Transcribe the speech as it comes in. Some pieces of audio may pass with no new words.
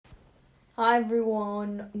Hi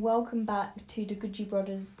everyone, welcome back to the Gucci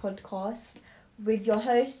Brothers podcast with your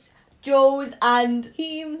hosts Jules and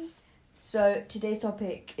Heems. So today's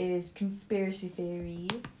topic is conspiracy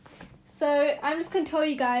theories. So I'm just going to tell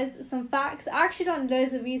you guys some facts. I actually done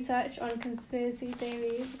loads of research on conspiracy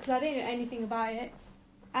theories because I didn't know anything about it.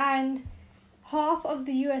 And half of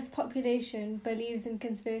the US population believes in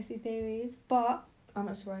conspiracy theories, but I'm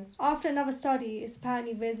not surprised. after another study, it's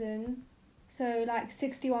apparently risen. So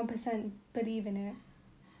 61% believe in it.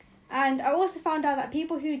 And I also found out that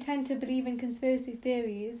people who tend to believe in conspiracy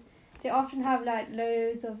theories, they often have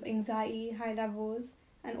loads of anxiety, high levels,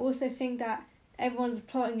 and also think that everyone's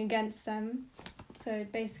plotting against them. So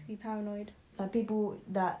basically paranoid. Like people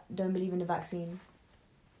that don't believe in the vaccine.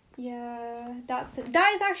 Yeah, that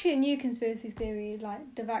is actually a new conspiracy theory,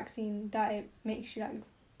 like the vaccine, that it makes you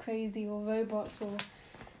crazy, or robots, or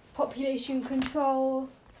population control.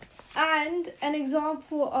 And an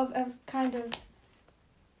example of a kind of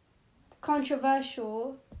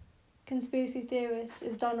controversial conspiracy theorist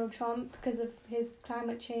is Donald Trump because of his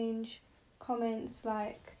climate change comments,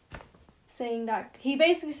 saying that he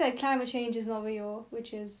basically said climate change is not real,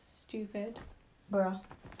 which is stupid. Bruh.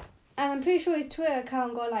 And I'm pretty sure his Twitter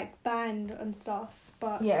account got banned and stuff.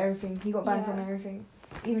 But Yeah, everything. He got banned Yeah. from everything.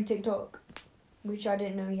 Even TikTok, which I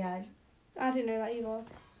didn't know he had. I didn't know that either.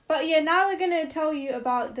 But yeah, now we're gonna tell you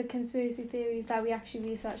about the conspiracy theories that we actually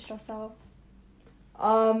researched ourselves.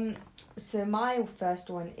 So my first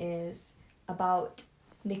one is about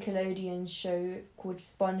Nickelodeon's show called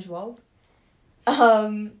SpongeBob.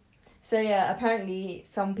 So yeah, apparently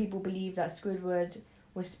some people believe that Squidward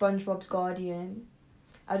was SpongeBob's guardian.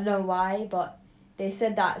 I don't know why, but they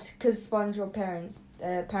said that because SpongeBob's parents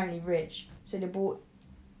are apparently rich, so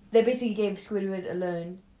they basically gave Squidward a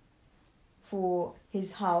loan for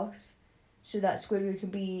his house so that Squidward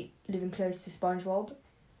could be living close to SpongeBob.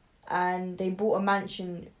 And they bought a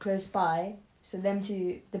mansion close by so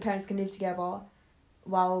the parents can live together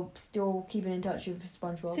while still keeping in touch with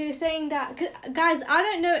SpongeBob. So you're saying that... Guys, I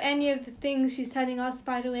don't know any of the things she's telling us,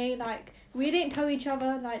 by the way. We didn't tell each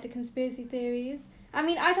other, the conspiracy theories. I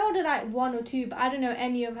mean, I told her, one or two, but I don't know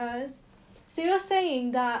any of hers. So you're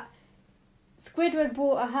saying that Squidward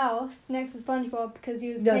bought a house next to SpongeBob because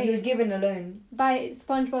he was paid... he was given a loan. By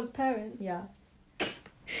SpongeBob's parents? Yeah.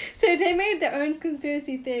 So they made their own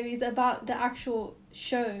conspiracy theories about the actual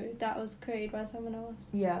show that was created by someone else.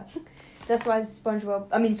 Yeah. That's why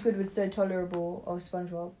Squidward's so tolerable of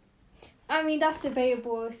SpongeBob. I mean, that's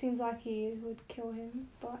debatable. It seems like he would kill him.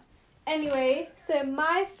 But anyway, so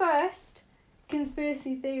my first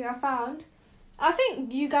conspiracy theory I found, I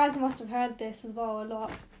think you guys must have heard this as well a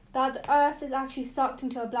lot, that the Earth is actually sucked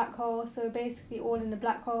into a black hole, so we're basically all in a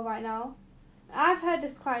black hole right now. I've heard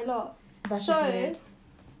this quite a lot. That's just weird.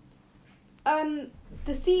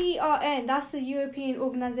 The CERN, that's the European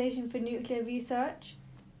Organization for Nuclear Research.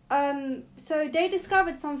 So they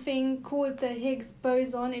discovered something called the Higgs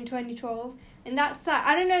boson in 2012, and that's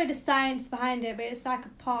I don't know the science behind it, but it's like a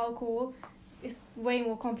particle. It's way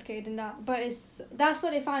more complicated than that, but that's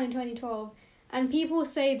what they found in 2012, and people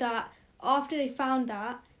say that after they found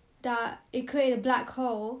that it created a black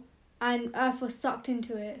hole, and Earth was sucked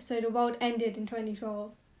into it, so the world ended in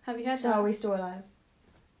 2012. Have you heard that? So are we still alive?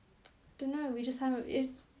 Don't know. We just haven't.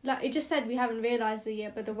 It just said we haven't realised it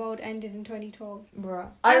yet, but the world ended in 2012.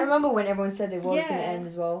 Bruh. I remember when everyone said the world's going to end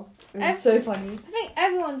as well. It was so funny. I think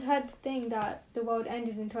everyone's heard the thing that the world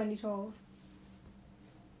ended in 2012.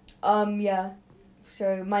 Yeah.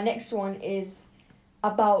 So my next one is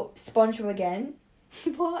about SpongeBob again.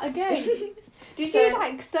 What, again? Did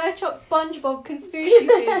you search up SpongeBob conspiracy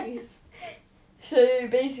theories? So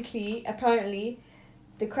basically, apparently,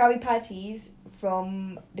 the Krabby Patties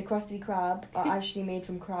from the Krusty Krab are actually made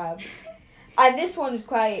from crabs. And this one is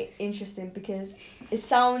quite interesting because it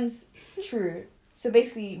sounds true. So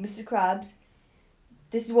basically, Mr. Krabs,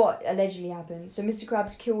 this is what allegedly happened. So Mr.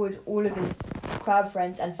 Krabs killed all of his crab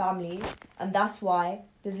friends and family, and that's why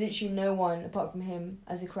there's literally no one apart from him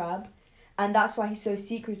as a crab. And that's why he's so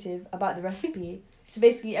secretive about the recipe. So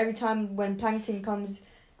basically, every time when Plankton comes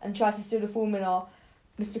and tries to steal the formula,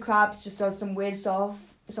 Mr. Krabs just does some weird stuff,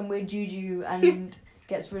 some weird juju, and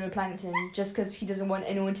gets rid of Plankton just because he doesn't want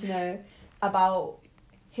anyone to know about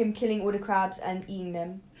him killing all the crabs and eating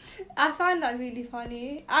them. I find that really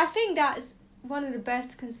funny. I think that's one of the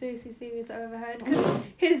best conspiracy theories I've ever heard, because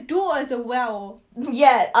his daughter's a whale.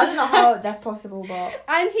 Yeah, I don't know how that's possible, but...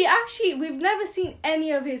 And we've never seen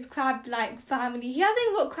any of his crab, family. He hasn't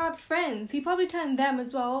even got crab friends. He probably turned them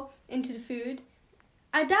as well into the food.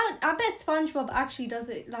 I bet SpongeBob actually does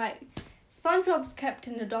it, SpongeBob's kept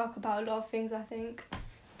in the dark about a lot of things, I think.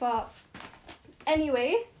 But,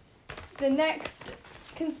 anyway, the next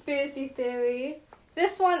conspiracy theory.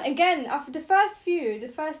 This one, again, after the first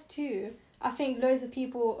two, I think loads of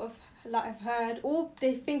people have heard, or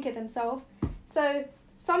they think it themselves. So,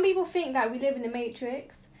 some people think that we live in the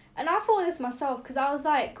Matrix. And I thought this myself, because I was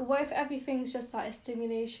like, what if everything's just like a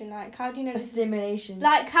stimulation? Like, how do you know... A stimulation.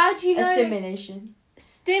 Like, how do you know... Assimilation.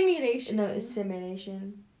 Stimulation. No,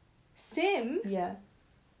 assimilation. Sim? Yeah.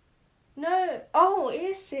 No. Oh, it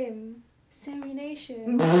is sim.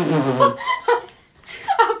 Simulation. I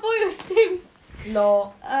thought it was stim.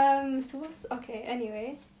 No. So what's... Okay,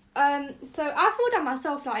 anyway. So I thought that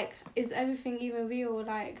myself, like, is everything even real?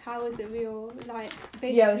 Like, how is it real? Like,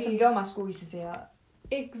 basically... Yeah, some girl in my school used to say that.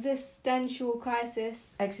 Existential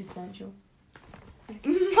crisis. Existential.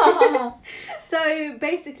 So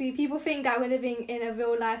basically, people think that we're living in a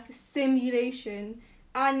real life simulation,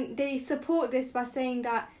 and they support this by saying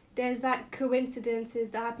that there's like coincidences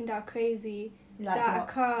that happen that are crazy, Like that what?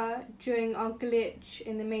 occur during a glitch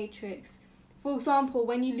in the Matrix. For example,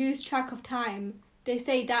 when you lose track of time, they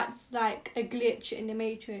say that's like a glitch in the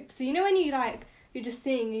Matrix. So you know when you like, you're just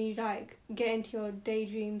sitting and you like get into your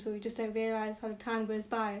daydreams, or you just don't realise how the time goes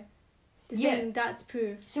by. They're saying that's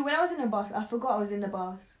proof. So when I was in the bus, I forgot I was in the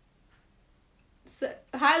bus. So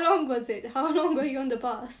how long was it? How long were you on the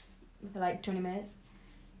bus? For like 20 minutes.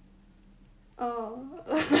 Oh.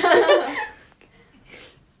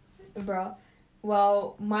 Bruh.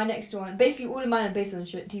 Well, my next one... Basically, all of mine are based on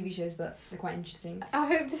TV shows, but they're quite interesting. I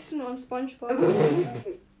hope this is not on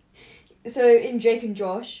SpongeBob. So, in Drake and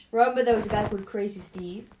Josh, remember there was a guy called Crazy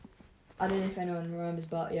Steve? I don't know if anyone remembers,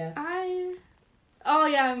 but yeah. Oh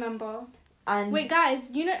yeah, I remember. And wait, guys,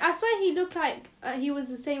 you know, I swear he looked like he was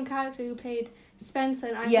the same character who played Spencer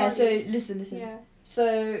and iCarly. Yeah, so listen. Yeah.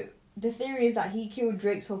 So, the theory is that he killed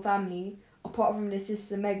Drake's whole family, apart from his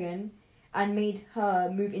sister Megan, and made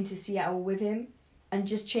her move into Seattle with him, and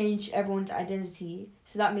just changed everyone's identity.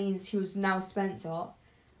 So that means he was now Spencer.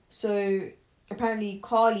 So... Apparently,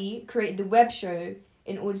 Carly created the web show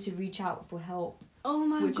in order to reach out for help. Oh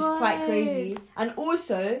my god. Which is quite crazy. And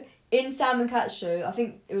also, in Sam and Cat's show, I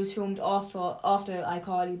think it was filmed after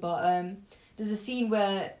iCarly, but there's a scene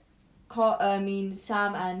where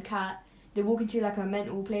Sam and Cat, they walk into like a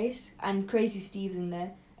mental place, and Crazy Steve's in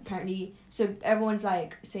there, apparently. So everyone's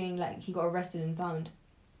like saying like he got arrested and found.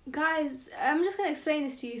 Guys, I'm just gonna explain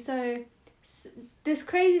this to you. So... this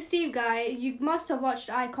Crazy Steve guy, you must have watched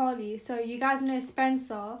iCarly, so you guys know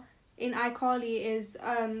Spencer in iCarly is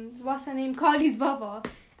what's her name, Carly's brother,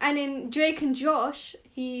 and in Drake and Josh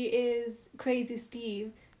he is Crazy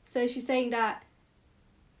Steve. So she's saying that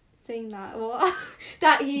what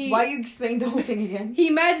that he... Why are you explaining the whole thing again? He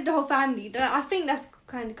murdered the whole family. I think that's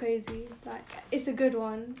kind of crazy. Like, it's a good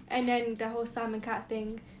one. And then the whole Sam and Cat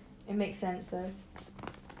thing, it makes sense though.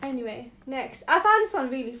 Anyway, next. I found this one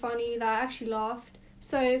really funny, like, I actually laughed.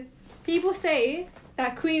 So, people say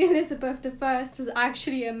that Queen Elizabeth I was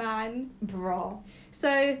actually a man. Bro.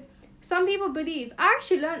 So, some people believe... I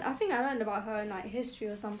think I learned about her in, like, history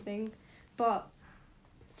or something. But,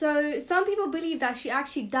 so, some people believe that she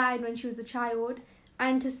actually died when she was a child.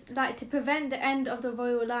 And to prevent the end of the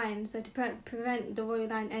royal line, so to prevent the royal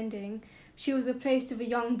line ending, she was replaced with a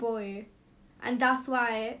young boy. And that's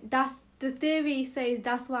why... The theory says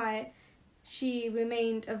that's why she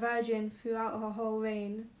remained a virgin throughout her whole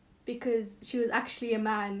reign, because she was actually a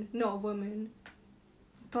man, not a woman.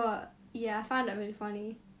 But yeah, I found that really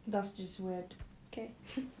funny. That's just weird. Okay.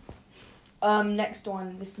 Next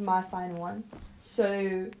one. This is my final one.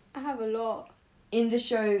 So I have a lot. In the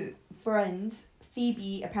show Friends,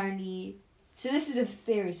 Phoebe apparently... So this is a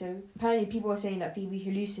theory. So apparently people are saying that Phoebe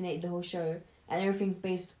hallucinated the whole show and everything's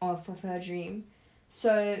based off of her dream.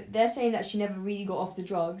 So they're saying that she never really got off the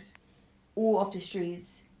drugs or off the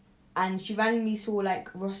streets, and she randomly saw like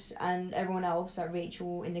Ross and everyone else, like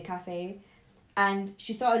Rachel, in the cafe, and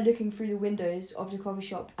she started looking through the windows of the coffee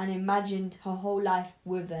shop and imagined her whole life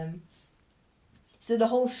with them. So the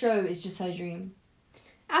whole show is just her dream.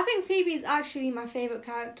 I think Phoebe's actually my favourite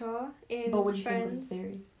character in But what do you Friends. think of the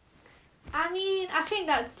theory? I mean, I think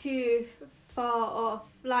that's too far off.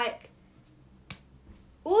 Like,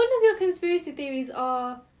 all of your conspiracy theories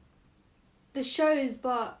are the shows,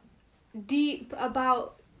 but deep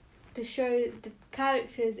about the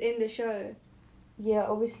characters in the show. Yeah,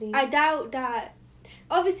 obviously. I doubt that.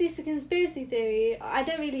 Obviously, it's a conspiracy theory. I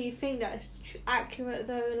don't really think that's accurate,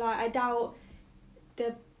 though. Like, I doubt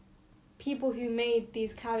the people who made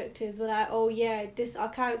these characters were like, oh yeah, our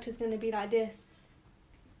character's gonna be like this.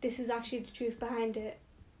 This is actually the truth behind it.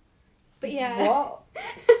 But yeah. What?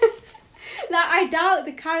 Like, I doubt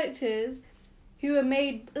the characters who were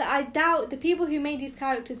made... Like, I doubt the people who made these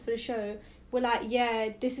characters for the show were like, yeah,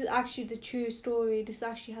 this is actually the true story. This is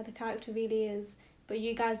actually how the character really is. But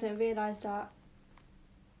you guys don't realise that.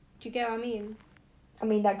 Do you get what I mean? I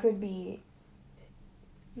mean, that could be...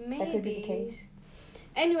 Maybe. That could be the case.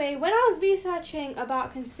 Anyway, when I was researching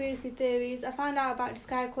about conspiracy theories, I found out about this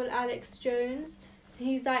guy called Alex Jones.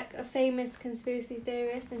 He's like a famous conspiracy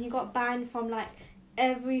theorist, and he got banned from like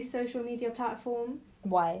every social media platform.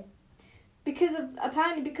 Why? Because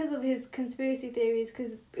of his conspiracy theories,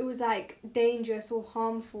 because it was like dangerous or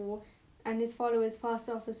harmful, and his followers passed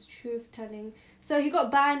off as truth telling. So he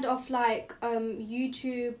got banned off like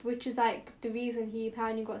YouTube, which is like the reason he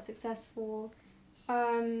apparently got successful.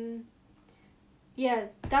 Yeah,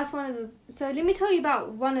 that's one of the... So let me tell you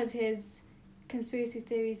about one of his conspiracy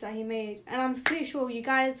theories that he made. And I'm pretty sure you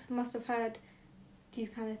guys must have heard these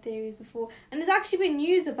kind of theories before. And there's actually been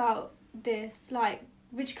news about this, like,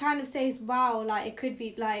 which kind of says, wow, like, it could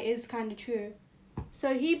be, like, is kind of true.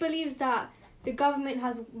 So he believes that the government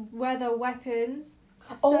has weather weapons.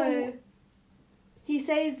 So he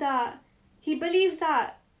says that... He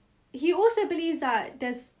also believes that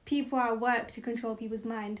there's people at work to control people's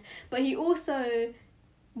mind, but he also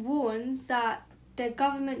warns that the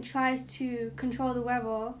government tries to control the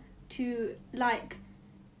weather to like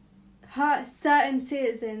hurt certain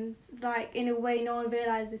citizens, like in a way no one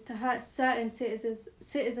realizes, to hurt certain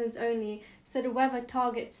citizens only, so the weather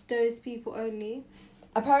targets those people only.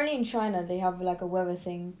 Apparently in China they have like a weather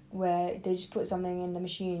thing where they just put something in the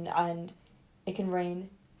machine and it can rain.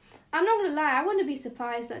 I'm not gonna lie, I wouldn't be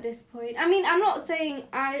surprised at this point. I mean, I'm not saying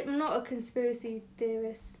I'm not a conspiracy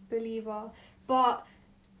theorist believer, but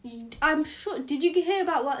I'm sure. Did you hear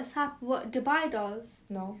about what Dubai does?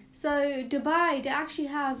 No. So Dubai, they actually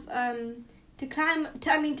have to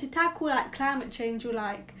tackle like climate change or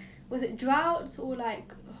like, was it droughts or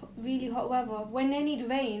like really hot weather, when they need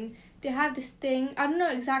rain, they have this thing, I don't know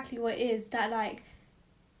exactly what it is, that like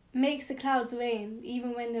makes the clouds rain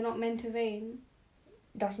even when they're not meant to rain.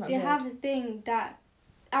 That's not They good. have a thing that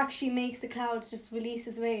actually makes the clouds just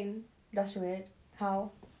releases rain. That's weird.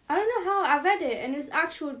 How? I don't know how. I read it and it was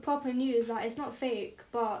actual proper news. Like, it's not fake.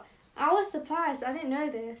 But I was surprised. I didn't know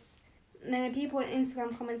this. And then people on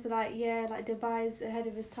Instagram comments were like, yeah, like Dubai's ahead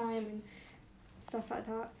of his time and stuff like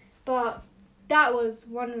that. But that was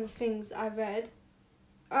one of the things I read.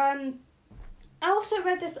 I also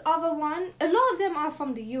read this other one. A lot of them are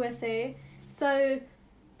from the USA. So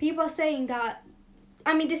people are saying that,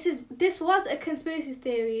 I mean, this was a conspiracy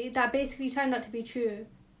theory that basically turned out to be true.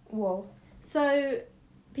 Whoa. So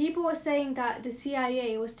people were saying that the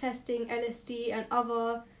CIA was testing LSD and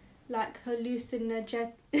other like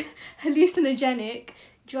hallucinogenic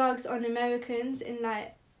drugs on Americans in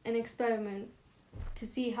like an experiment to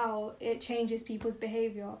see how it changes people's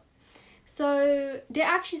behavior. So they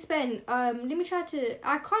actually spent I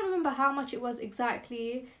can't remember how much it was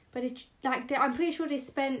exactly, but I'm pretty sure they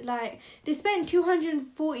spent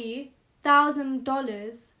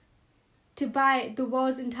 $240,000 to buy the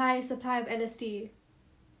world's entire supply of LSD.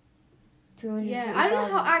 Yeah, I don't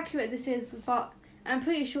know how accurate this is, but I'm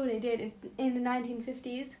pretty sure they did in the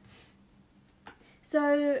 1950s.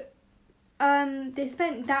 So they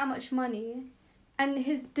spent that much money, and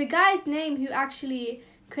the guy's name who actually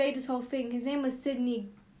created this whole thing, his name was Sidney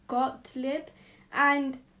Gottlieb,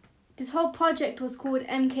 and this whole project was called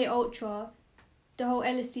MK Ultra, the whole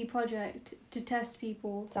LSD project to test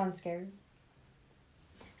people. Sounds scary.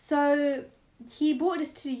 So he brought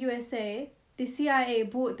this to the USA. The CIA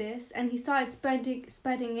bought this and he started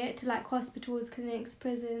spreading it to like hospitals, clinics,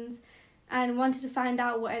 prisons, and wanted to find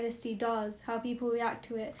out what LSD does, how people react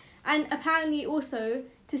to it, and apparently also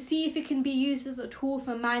to see if it can be used as a tool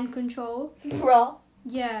for mind control. Bruh.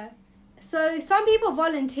 Yeah. So some people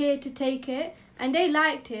volunteered to take it and they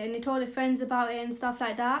liked it and they told their friends about it and stuff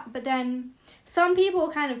like that. But then some people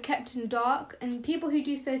kind of kept in the dark, and people who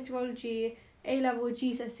do sociology, A-level,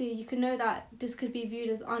 GCSE, you can know that this could be viewed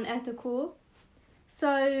as unethical.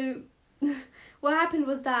 So what happened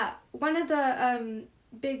was that one of the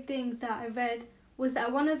big things that I read was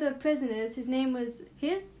that one of the prisoners, his name was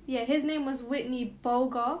Whitney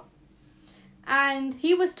Bulger, and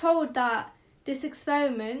he was told that this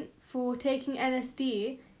experiment for taking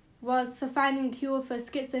LSD was for finding a cure for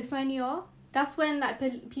schizophrenia. That's when like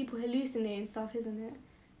people hallucinate and stuff, isn't it?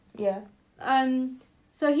 Yeah.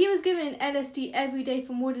 So he was given LSD every day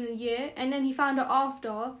for more than a year, and then he found out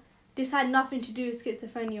after this had nothing to do with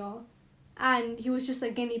schizophrenia, and he was just a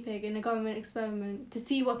guinea pig in a government experiment to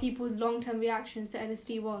see what people's long-term reactions to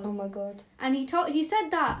LSD was. Oh my god. And he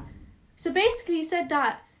said that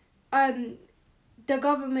the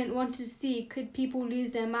government wanted to see could people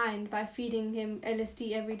lose their mind by feeding him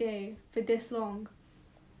LSD every day for this long.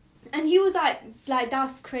 And he was like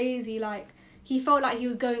that's crazy. Like, he felt like he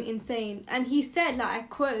was going insane. And he said, like, I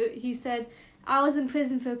quote, he said, I was in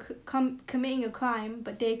prison for committing a crime,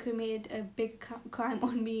 but they committed a big crime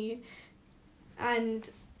on me. And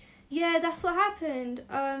yeah, that's what happened.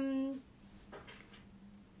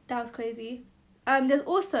 That was crazy. There's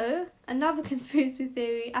also another conspiracy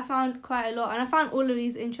theory. I found quite a lot, and I found all of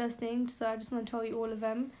these interesting, so I just want to tell you all of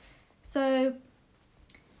them. So,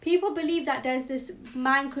 people believe that there's this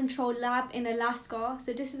mind-controlled lab in Alaska.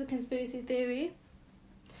 So this is a conspiracy theory.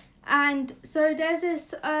 And so there's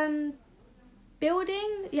this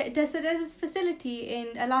building. Yeah, there's this facility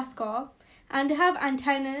in Alaska, and they have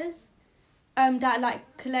antennas that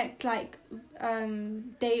like collect like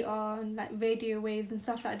data and like radio waves and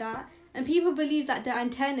stuff like that. And people believe that the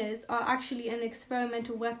antennas are actually an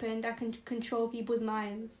experimental weapon that can control people's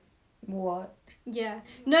minds. What? Yeah.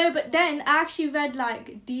 No, but then I actually read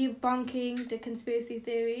like debunking the conspiracy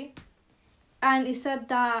theory, and it said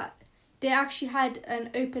that they actually had an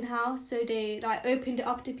open house, so they like opened it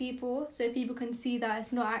up to people so people can see that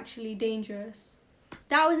it's not actually dangerous.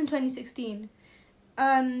 That was in 2016.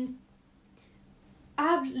 I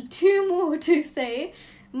have 2 more to say.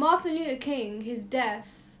 Martin Luther King, his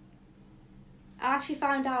death. I actually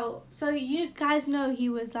found out. So you guys know he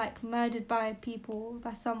was like murdered by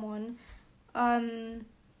someone, in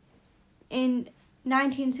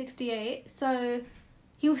 1968. So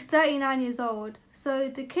he was 39 years old. So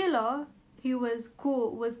the killer, who was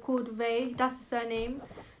called Ray. That's the surname,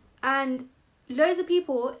 and loads of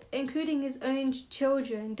people, including his own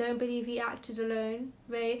children, don't believe he acted alone,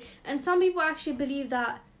 Ray. And some people actually believe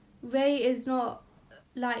that Ray is not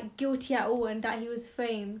like guilty at all and that he was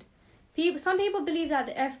framed. Some people believe that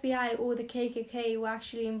the FBI or the KKK were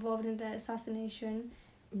actually involved in the assassination.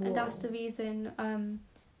 Whoa. And that's the reason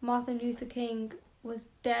Martin Luther King was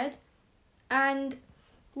dead. And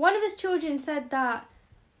one of his children said that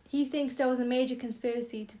he thinks there was a major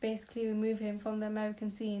conspiracy to basically remove him from the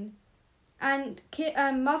American scene. And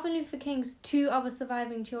Martin Luther King's 2 other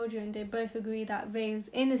surviving children, they both agree that Ray was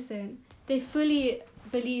innocent. They fully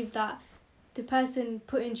believe that the person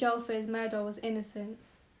put in jail for his murder was innocent,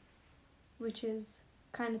 which is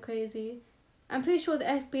kind of crazy. I'm pretty sure the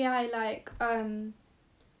FBI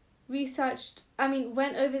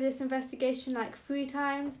went over this investigation like 3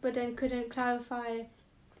 times, but then couldn't clarify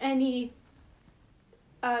any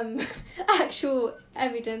actual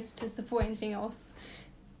evidence to support anything else.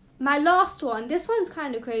 My last one, this one's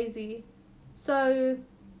kind of crazy. So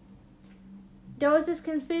there was this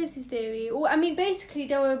conspiracy theory, basically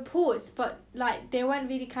there were reports, but like they weren't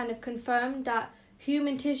really kind of confirmed, that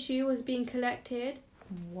human tissue was being collected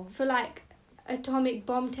for like atomic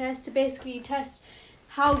bomb tests, to basically test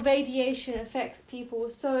how radiation affects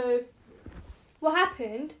people. So what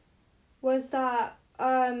happened was that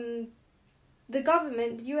the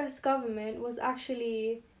US government was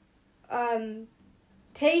actually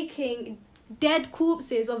taking dead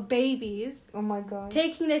corpses of babies, oh my god,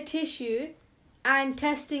 taking their tissue and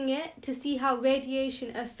testing it to see how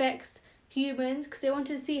radiation affects humans, because they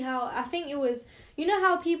wanted to see how, I think it was, you know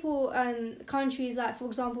how people, countries like, for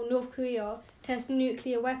example, North Korea test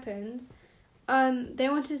nuclear weapons. They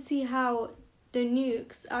wanted to see how the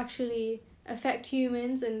nukes actually affect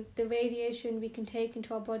humans and the radiation we can take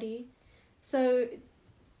into our body. So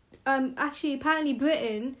apparently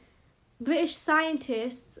British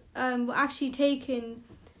scientists were actually taking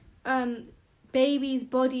babies'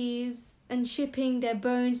 bodies and shipping their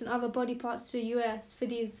bones and other body parts to the US for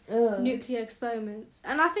these nuclear experiments.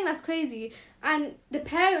 And I think that's crazy. And the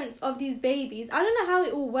parents of these babies, I don't know how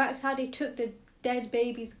it all worked, how they took the dead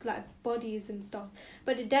babies' like bodies and stuff,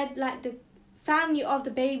 but the family of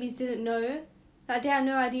the babies didn't know. Like, they had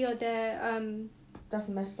no idea their that's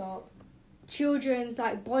messed up. Children's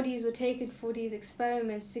like bodies were taken for these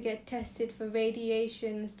experiments to get tested for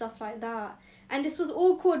radiation and stuff like that. And this was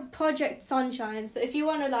all called Project Sunshine. So if you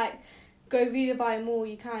want to like go read about it more,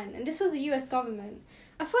 you can. And this was the US government.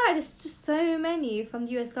 I feel like there's just so many from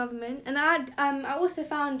the US government. And I also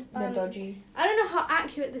found they're dodgy. I don't know how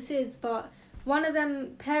accurate this is, but one of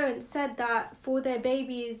them parents said that for their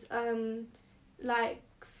baby's like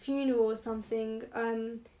funeral or something,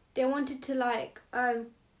 they wanted to like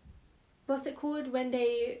what's it called when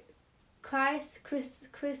they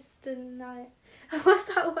christen what's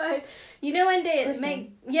that word? You know when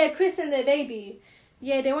they christen their baby.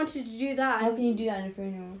 Yeah, they wanted to do that. How can you do that in a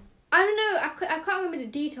funeral? I don't know. I can't remember the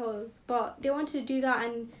details, but they wanted to do that,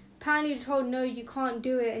 and apparently they told no, you can't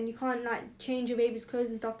do it, and you can't like change your baby's clothes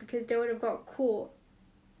and stuff because they would have got caught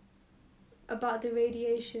about the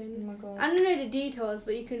radiation. Oh my god. I don't know the details,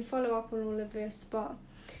 but you can follow up on all of this. But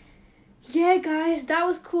Yeah, guys, that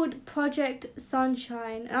was called Project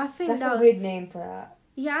Sunshine. And I think That's that a was... weird name for that.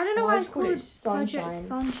 Yeah, I don't know why it's called Sunshine. Project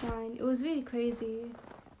Sunshine. It was really crazy.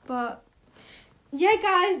 But, yeah,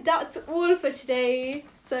 guys, that's all for today.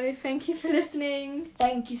 So, thank you for listening.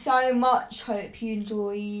 Thank you so much. Hope you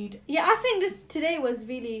enjoyed. Yeah, I think today was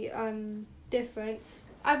really different.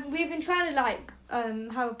 We've been trying to,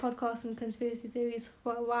 have a podcast on conspiracy theories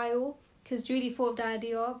for a while. Because Julie thought of the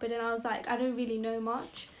idea. But then I was like, I don't really know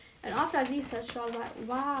much. And after I researched, I was like,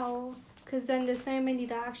 wow. Because then there's so many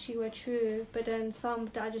that actually were true, but then some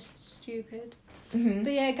that are just stupid. Mm-hmm.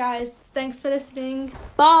 But yeah, guys, thanks for listening.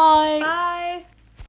 Bye. Bye.